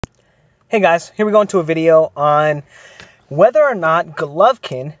Hey guys, here we go into a video on whether or not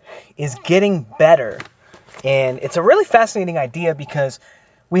Golovkin is getting better. And it's a really fascinating idea because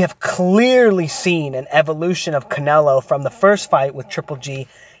we have clearly seen an evolution of Canelo from the first fight with Triple G,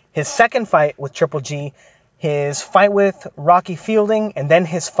 his second fight with Triple G, his fight with Rocky Fielding, and then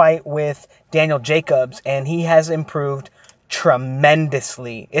his fight with Daniel Jacobs. And he has improved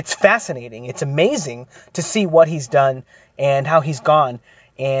tremendously. It's fascinating. It's amazing to see what he's done and how he's gone.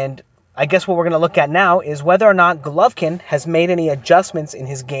 And I guess what we're going to look at now is whether or not Golovkin has made any adjustments in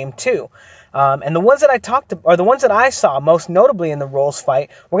his game too. And the ones that the ones that I saw most notably in the Rolls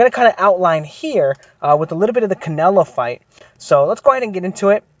fight, we're going to kind of outline here with a little bit of the Canelo fight. So let's go ahead and get into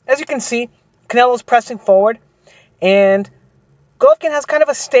it. As you can see, Canelo's pressing forward, and Golovkin has kind of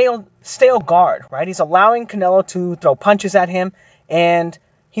a stale guard, right? He's allowing Canelo to throw punches at him, and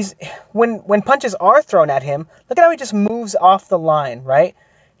when punches are thrown at him, look at how he just moves off the line, right?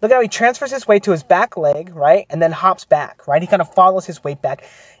 Look at how he transfers his weight to his back leg, right? And then hops back, right? He kind of follows his weight back.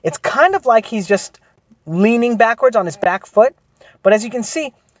 It's kind of like he's just leaning backwards on his back foot. But as you can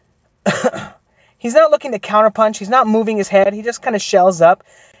see, he's not looking to counterpunch. He's not moving his head. He just kind of shells up.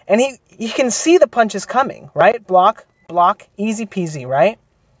 And you can see the punches coming, right? Block, easy peasy, right?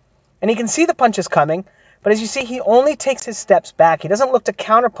 And he can see the punches coming. But as you see, he only takes his steps back. He doesn't look to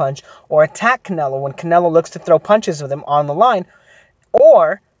counterpunch or attack Canelo when Canelo looks to throw punches with him on the line.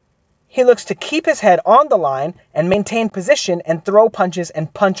 Or he looks to keep his head on the line and maintain position and throw punches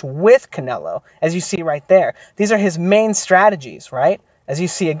and punch with Canelo, as you see right there. These are his main strategies, right? As you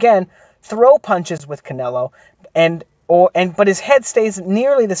see again, throw punches with Canelo, but his head stays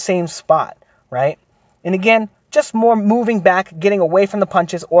nearly the same spot, right? And again, just more moving back, getting away from the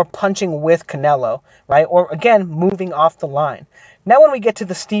punches, or punching with Canelo, right? Or again, moving off the line. Now when we get to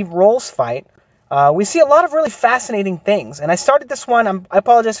the Steve Rolls fight, we see a lot of really fascinating things. And I started this one, I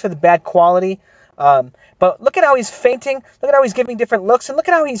apologize for the bad quality, but look at how he's feinting, look at how he's giving different looks, and look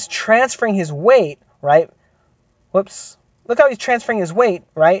at how he's transferring his weight, right? Whoops. Look how he's transferring his weight,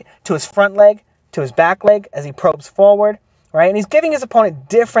 right, to his front leg, to his back leg as he probes forward, right? And he's giving his opponent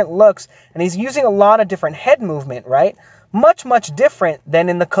different looks, and he's using a lot of different head movement, right? Much different than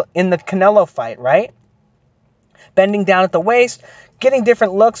in the Canelo fight, right? Bending down at the waist, getting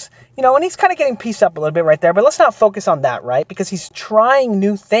different looks, and he's kind of getting pieced up a little bit right there, but let's not focus on that, right? Because he's trying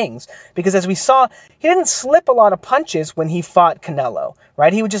new things, because as we saw, he didn't slip a lot of punches when he fought Canelo,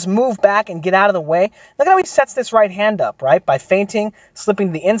 right? He would just move back and get out of the way. Look at how he sets this right hand up, right? By feinting, slipping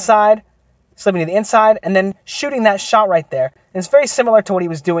to the inside, and then shooting that shot right there. And it's very similar to what he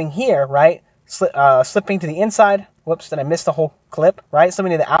was doing here, right? Slipping to the inside. Whoops, did I miss the whole clip, right?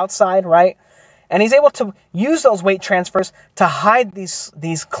 Slipping to the outside, right? And he's able to use those weight transfers to hide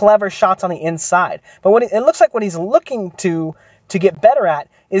these clever shots on the inside. But it looks like what he's looking to get better at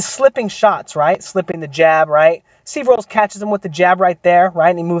is slipping shots, right? Slipping the jab, right? Steve Rolls catches him with the jab right there,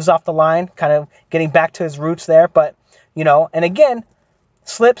 right? And he moves off the line, kind of getting back to his roots there. But, and again,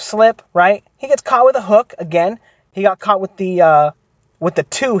 slip, right? He gets caught with a hook again. He got caught with the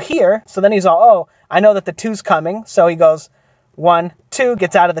two here. So then he's all, oh, I know that the two's coming. So he goes 1, 2,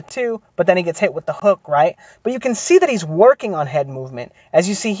 gets out of the 2, but then he gets hit with the hook, right? But you can see that he's working on head movement. As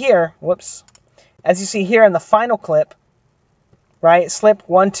you see here, as you see here in the final clip, right? Slip,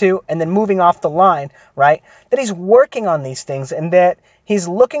 1, 2, and then moving off the line, right? That he's working on these things and that he's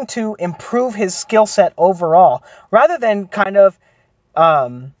looking to improve his skill set overall, rather than kind of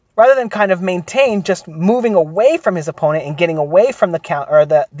maintain just moving away from his opponent and getting away from the count or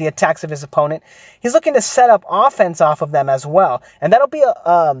the attacks of his opponent. He's looking to set up offense off of them as well, and that'll be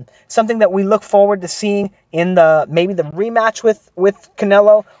something that we look forward to seeing in maybe the rematch with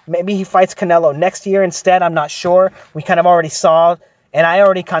Canelo. Maybe he fights Canelo next year instead. I'm not sure. We kind of already saw, and I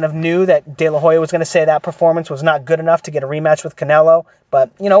already kind of knew that De La Hoya was going to say that performance was not good enough to get a rematch with Canelo.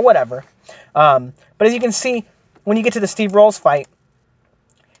 But whatever. But as you can see, when you get to the Steve Rolls fight,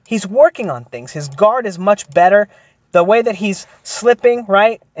 he's working on things. His guard is much better. The way that he's slipping,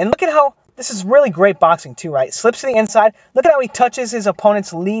 right? And look at how, this is really great boxing too, right? Slips to the inside. Look at how he touches his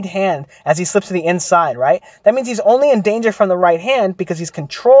opponent's lead hand as he slips to the inside, right? That means he's only in danger from the right hand because he's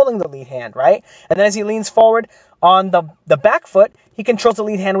controlling the lead hand, right? And then as he leans forward on the back foot, he controls the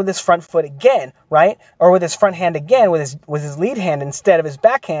lead hand with his front foot again, right? Or with his front hand again, with his lead hand instead of his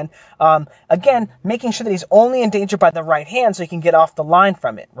backhand. Again, making sure that he's only in danger by the right hand so he can get off the line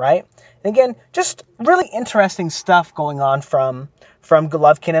from it, right? And again, just really interesting stuff going on from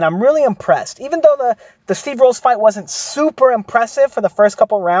Golovkin, and I'm really impressed. Even though the Steve Rolls fight wasn't super impressive for the first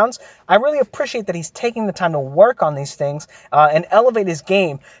couple rounds, I really appreciate that he's taking the time to work on these things and elevate his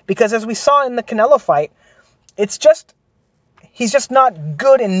game, because as we saw in the Canelo fight, it's just he's just not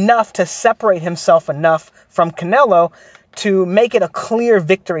good enough to separate himself enough from Canelo to make it a clear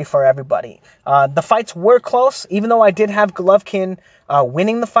victory for everybody. The fights were close, even though I did have Golovkin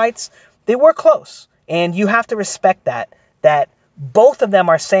winning the fights. They were close, and you have to respect that both of them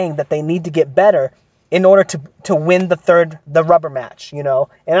are saying that they need to get better in order to win the rubber match, you know.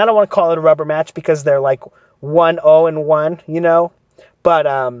 And I don't want to call it a rubber match because they're like 1-0-1, you know. But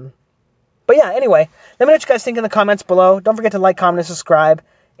yeah, anyway, let me know what you guys think in the comments below. Don't forget to like, comment, and subscribe.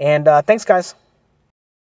 And thanks, guys.